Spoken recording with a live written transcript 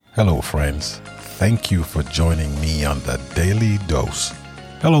Hello, friends. Thank you for joining me on the Daily Dose.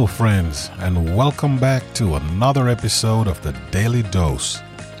 Hello, friends, and welcome back to another episode of the Daily Dose.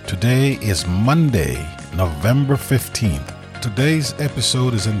 Today is Monday, November 15th. Today's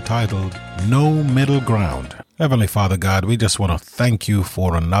episode is entitled No Middle Ground. Heavenly Father God, we just want to thank you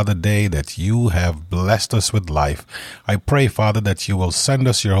for another day that you have blessed us with life. I pray, Father, that you will send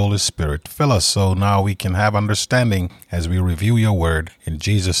us your Holy Spirit. Fill us so now we can have understanding as we review your word. In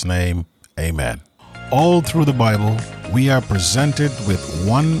Jesus' name, amen. All through the Bible, we are presented with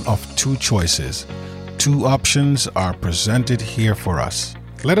one of two choices. Two options are presented here for us.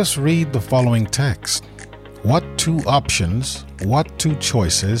 Let us read the following text. What two options, what two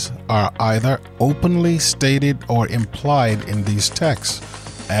choices are either openly stated or implied in these texts?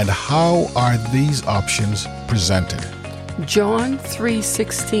 And how are these options presented? John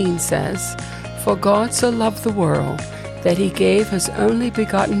 3:16 says, "For God so loved the world, that he gave his only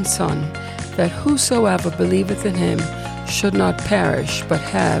begotten Son, that whosoever believeth in him should not perish, but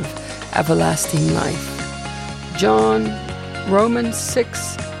have everlasting life." Romans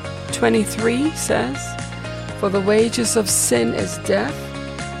 6:23 says, "For the wages of sin is death,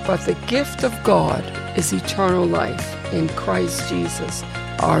 but the gift of God is eternal life in Christ Jesus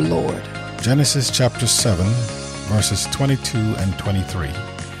our Lord." Genesis chapter 7, verses 22 and 23.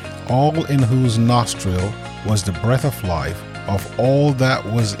 All in whose nostril was the breath of life of all that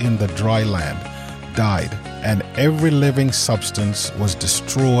was in the dry land died, and every living substance was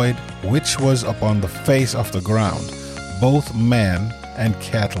destroyed which was upon the face of the ground, both man and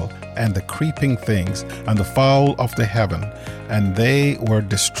cattle, and the creeping things, and the fowl of the heaven, and they were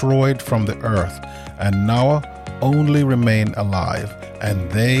destroyed from the earth. And Noah only remained alive, and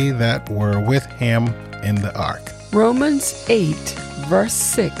they that were with him in the ark. Romans 8, verse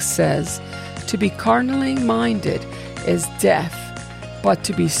 6 says, "To be carnally minded is death, but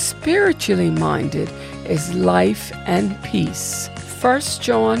to be spiritually minded is life and peace." 1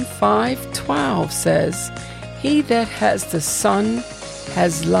 John 5:12 says, "He that has the Son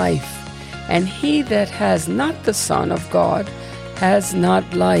has life, and he that has not the Son of God has not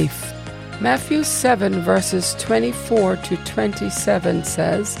life." Matthew 7 verses 24 to 27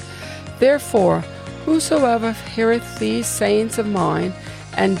 says, "Therefore, whosoever heareth these sayings of mine,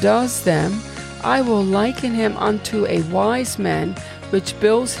 and does them, I will liken him unto a wise man, which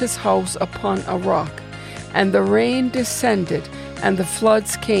builds his house upon a rock. And the rain descended, and the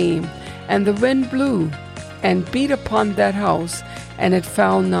floods came, and the wind blew, and beat upon that house, and it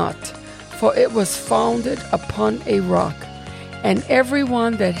fell not, for it was founded upon a rock. And every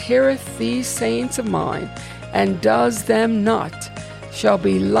one that heareth these sayings of mine, and does them not, shall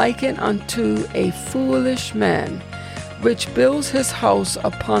be likened unto a foolish man, which builds his house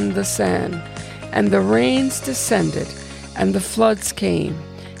upon the sand. And the rains descended, and the floods came,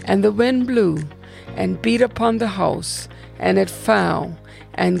 and the wind blew, and beat upon the house, and it fell,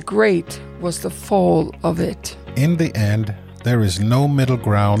 and great was the fall of it." In the end, there is no middle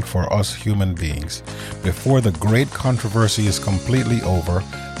ground for us human beings. Before the great controversy is completely over,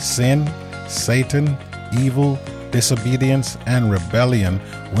 sin, Satan, evil, disobedience, and rebellion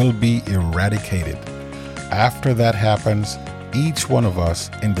will be eradicated. After that happens, each one of us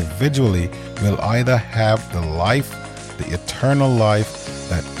individually will either have the life, the eternal life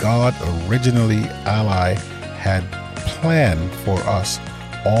that God originally had planned for us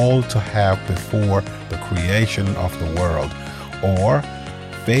all to have before the creation of the world, or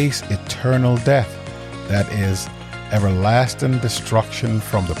face eternal death, that is, everlasting destruction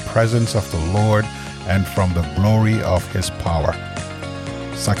from the presence of the Lord and from the glory of his power.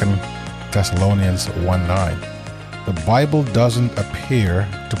 2 Thessalonians 1:9. The Bible doesn't appear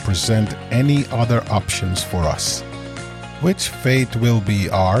to present any other options for us. Which fate will be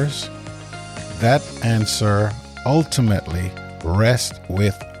ours? That answer ultimately rests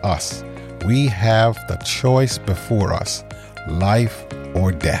with us. We have the choice before us, life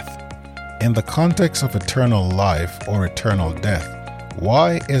or death. In the context of eternal life or eternal death,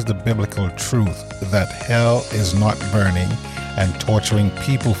 why is the biblical truth that hell is not burning and torturing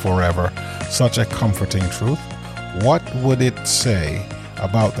people forever such a comforting truth? What would it say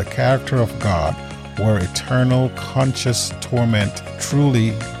about the character of God were eternal conscious torment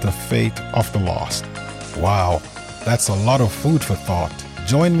truly the fate of the lost? Wow, that's a lot of food for thought.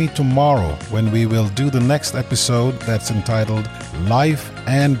 Join me tomorrow when we will do the next episode that's entitled Life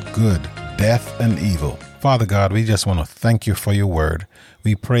and Good, Death and Evil. Father God, we just want to thank you for your word.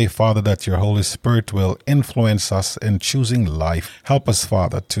 We pray, Father, that your Holy Spirit will influence us in choosing life. Help us,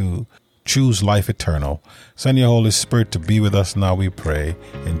 Father, to choose life eternal. Send your Holy Spirit to be with us now, we pray.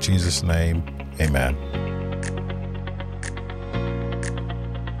 In Jesus' name, amen.